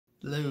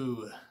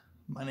Hello,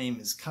 my name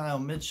is Kyle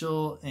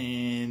Mitchell,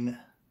 and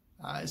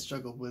I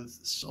struggled with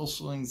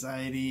social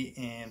anxiety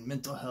and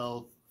mental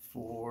health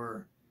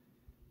for,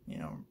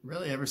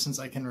 really ever since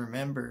I can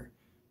remember.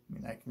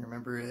 I can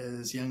remember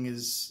as young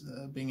as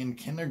being in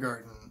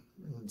kindergarten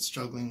and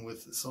struggling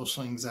with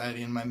social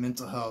anxiety and my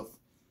mental health,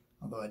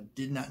 although I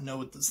did not know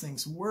what those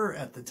things were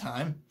at the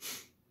time.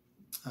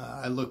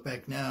 I look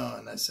back now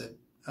and I said,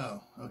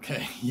 oh,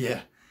 okay,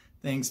 yeah,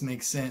 things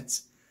make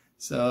sense.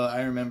 So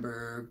I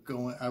remember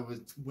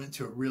went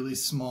to a really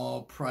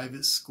small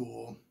private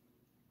school.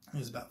 There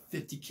was about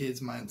 50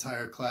 kids, my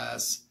entire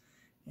class,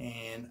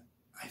 and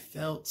I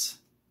felt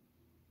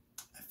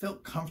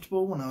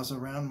comfortable when I was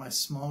around my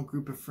small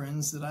group of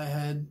friends that I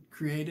had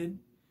created.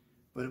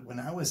 But when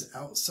I was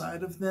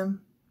outside of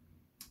them,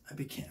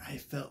 I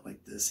felt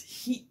like this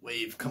heat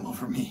wave come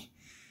over me,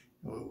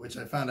 which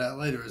I found out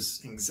later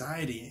was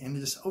anxiety, and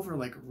just over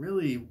like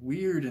really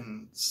weird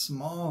and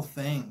small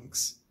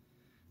things.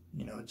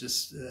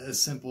 Just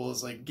as simple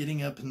as like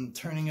getting up and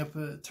turning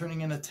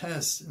in a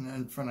test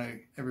in front of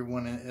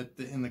everyone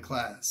in the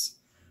class,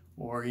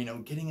 or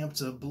getting up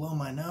to blow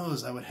my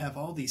nose. I would have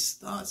all these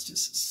thoughts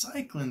just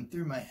cycling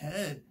through my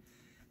head,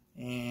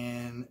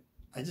 and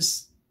I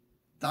just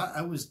thought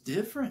I was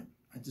different.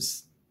 I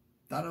just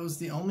thought I was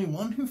the only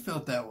one who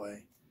felt that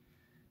way.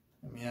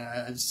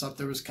 I just thought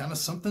there was kind of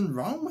something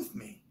wrong with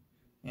me,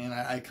 and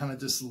I kind of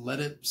just let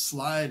it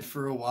slide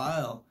for a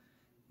while,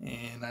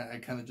 and I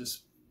kind of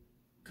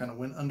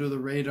went under the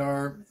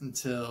radar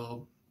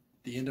until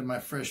the end of my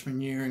freshman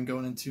year, and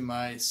going into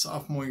my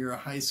sophomore year of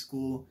high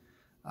school,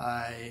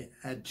 I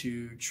had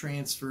to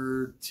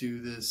transfer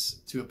to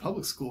a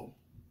public school.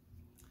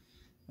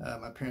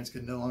 My parents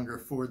could no longer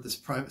afford this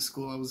private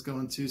school I was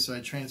going to, so I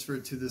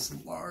transferred to this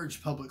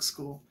large public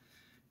school.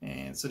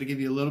 And so to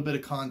give you a little bit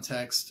of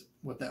context,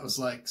 what that was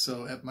like.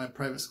 So at my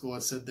private school, I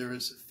said there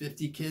was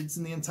 50 kids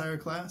in the entire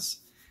class.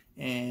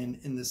 And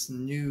in this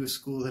new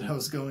school that I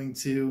was going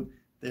to,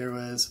 there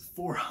was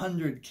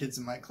 400 kids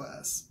in my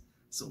class.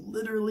 So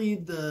literally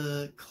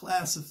the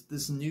class of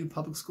this new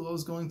public school I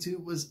was going to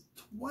was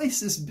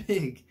twice as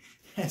big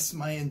as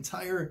my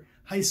entire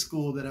high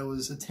school that I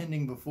was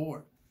attending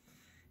before.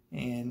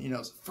 And,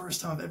 it's the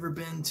first time I've ever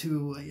been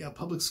to a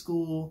public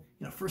school,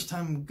 first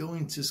time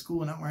going to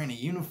school and not wearing a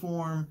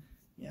uniform.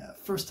 Yeah,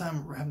 first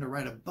time having to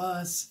ride a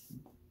bus.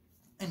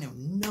 I know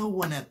no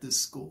one at this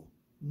school,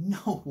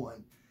 no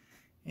one.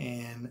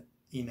 And,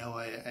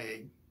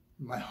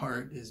 my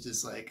heart is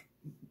just like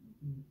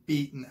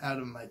beating out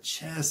of my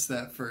chest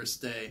that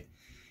first day,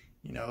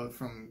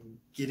 from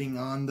getting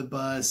on the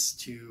bus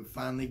to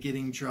finally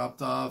getting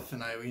dropped off,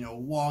 and I,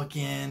 walk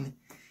in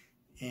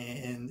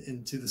and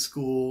into the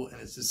school,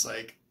 and it's just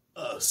like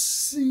a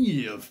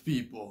sea of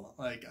people.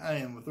 Like I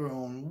am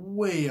thrown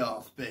way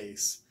off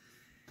base.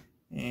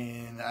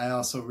 And I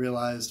also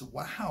realized,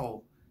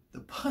 wow, the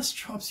bus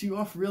drops you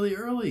off really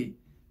early.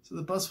 So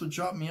the bus would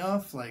drop me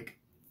off like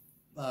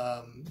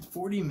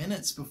 40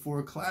 minutes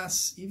before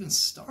class even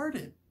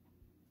started.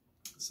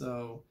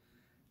 So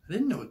I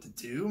didn't know what to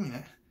do.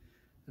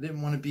 I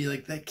didn't want to be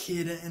like that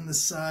kid in the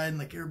side and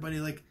like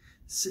everybody like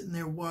sitting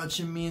there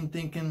watching me and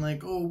thinking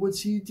like, oh,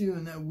 what's he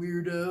doing, that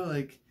weirdo?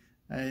 Like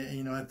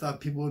I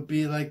thought people would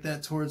be like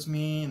that towards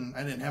me, and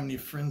I didn't have any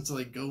friends to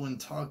like go and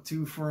talk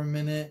to for a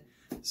minute.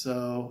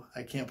 So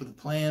I came up with a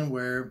plan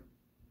where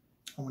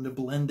I wanted to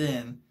blend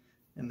in.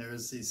 And there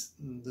was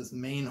this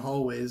main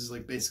hallways,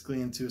 like basically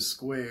into a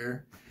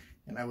square,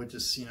 and I would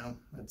just,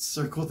 I'd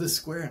circle this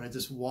square, and I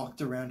just walked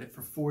around it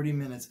for 40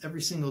 minutes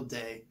every single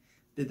day.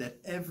 Did that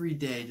every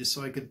day just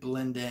so I could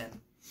blend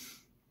in.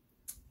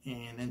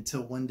 And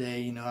until one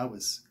day, I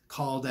was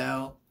called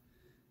out,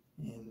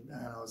 and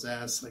I was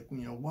asked, like,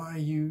 why are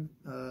you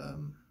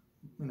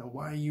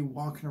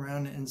walking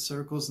around in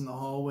circles in the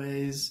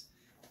hallways?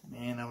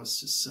 Man, I was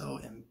just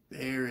so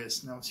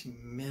embarrassed, and I was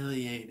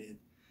humiliated.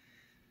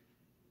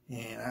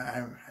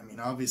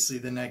 And obviously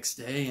the next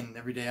day and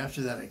every day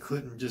after that, I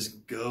couldn't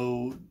just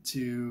go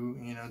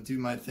to, do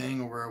my thing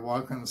or where I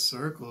walk around the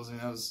circles.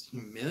 I was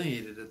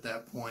humiliated at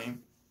that point.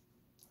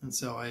 And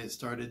so I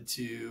started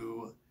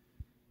to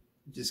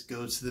just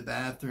go to the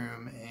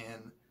bathroom,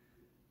 and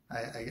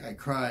I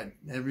cried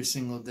every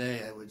single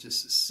day. I would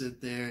just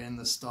sit there in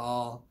the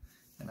stall,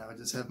 and I would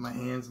just have my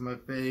hands in my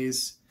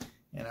face,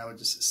 and I would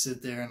just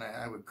sit there, and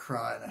I would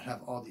cry, and I'd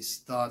have all these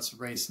thoughts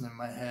racing in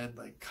my head,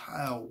 like,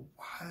 Kyle,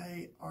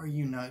 why are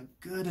you not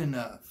good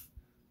enough?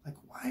 Like,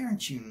 why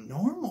aren't you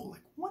normal?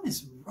 Like, what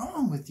is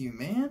wrong with you,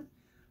 man?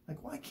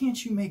 Like, why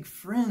can't you make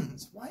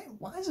friends? Why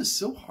is it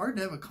so hard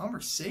to have a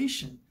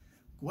conversation?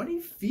 Why do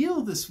you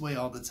feel this way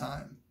all the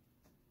time?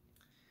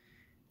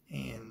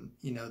 And,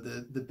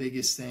 the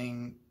biggest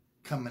thing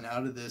coming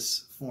out of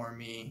this for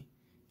me,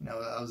 I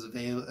was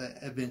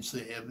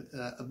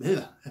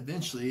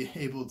eventually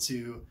able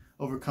to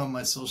overcome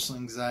my social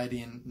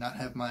anxiety and not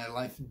have my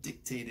life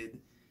dictated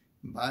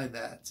by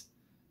that.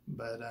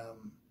 But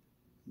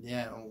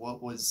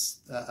what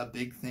was a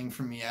big thing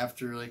for me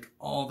after like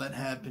all that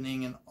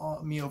happening and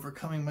me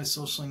overcoming my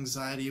social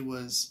anxiety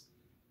was,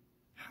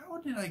 how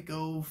did I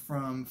go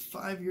from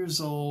 5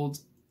 years old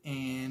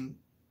and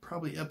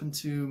probably up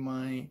into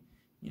my,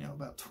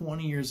 about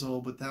 20 years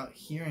old without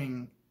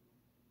hearing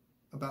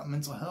about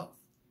mental health?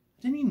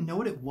 I didn't even know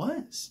what it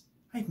was.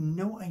 I had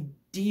no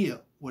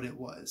idea what it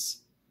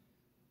was.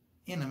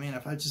 And I mean,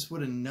 if I just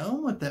would have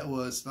known what that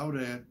was, if I would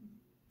have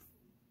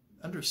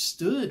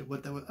understood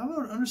what that was, I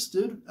would have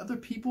understood other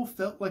people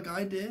felt like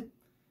I did,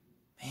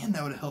 man,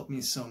 that would have helped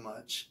me so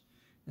much.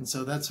 And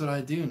so that's what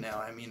I do now.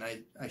 I mean,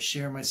 I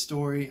share my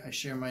story, I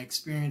share my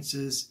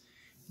experiences.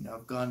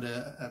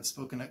 I've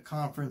spoken at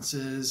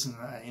conferences, and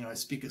I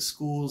speak at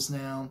schools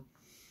now,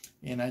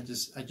 and I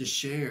just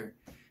share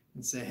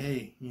and say,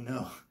 hey,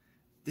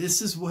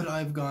 this is what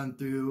I've gone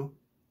through.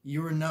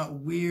 You are not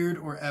weird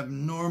or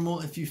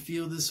abnormal if you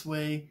feel this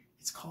way.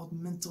 It's called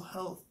mental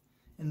health,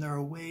 and there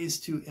are ways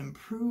to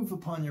improve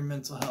upon your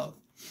mental health.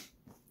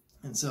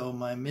 And so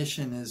my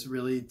mission is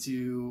really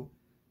to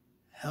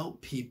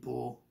help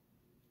people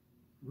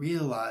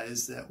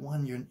realize that,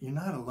 one, you're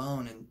not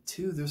alone, and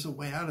two, there's a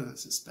way out of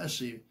this.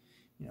 Especially,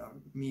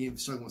 me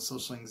struggling with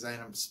social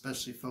anxiety, I'm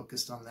especially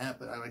focused on that,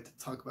 but I like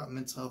to talk about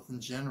mental health in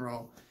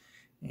general.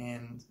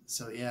 And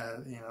so, yeah,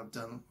 I've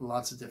done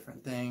lots of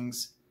different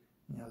things,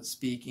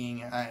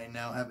 speaking. I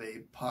now have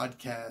a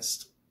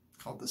podcast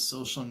called The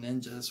Social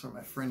Ninjas, where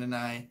my friend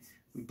and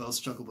we both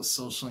struggled with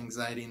social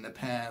anxiety in the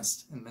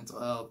past and mental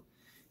health.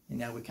 And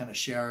now we kind of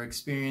share our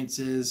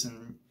experiences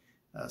and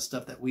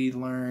stuff that we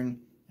learned.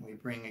 And we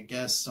bring a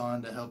guest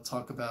on to help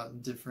talk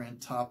about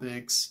different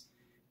topics.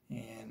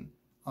 And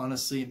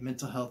honestly,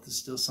 mental health is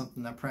still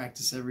something I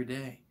practice every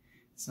day.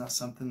 It's not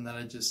something that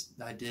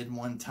I did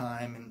one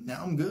time and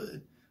now I'm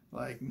good.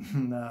 Like,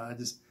 no,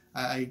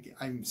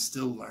 I'm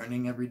still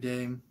learning every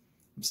day. I'm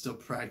still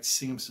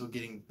practicing. I'm still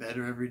getting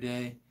better every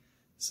day.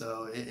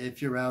 So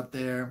if you're out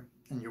there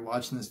and you're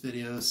watching this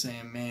video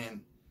saying,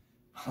 man,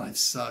 my life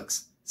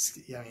sucks.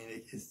 I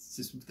mean, it's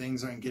just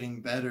things aren't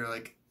getting better.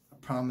 Like, I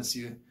promise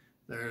you,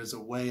 there's a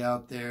way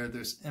out there.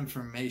 There's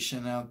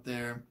information out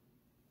there.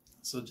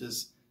 So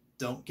just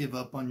don't give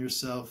up on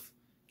yourself.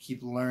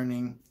 Keep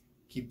learning.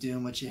 Keep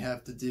doing what you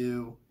have to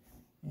do.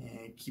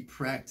 And keep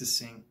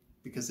practicing,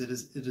 because it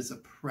is a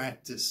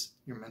practice,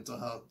 your mental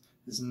health.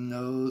 There's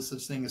no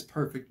such thing as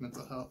perfect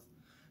mental health.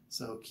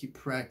 So keep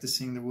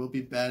practicing. There will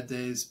be bad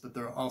days, but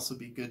there will also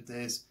be good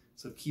days.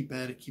 So keep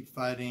at it, keep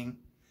fighting,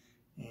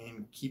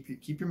 and keep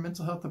your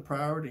mental health a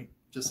priority,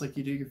 just like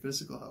you do your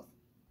physical health.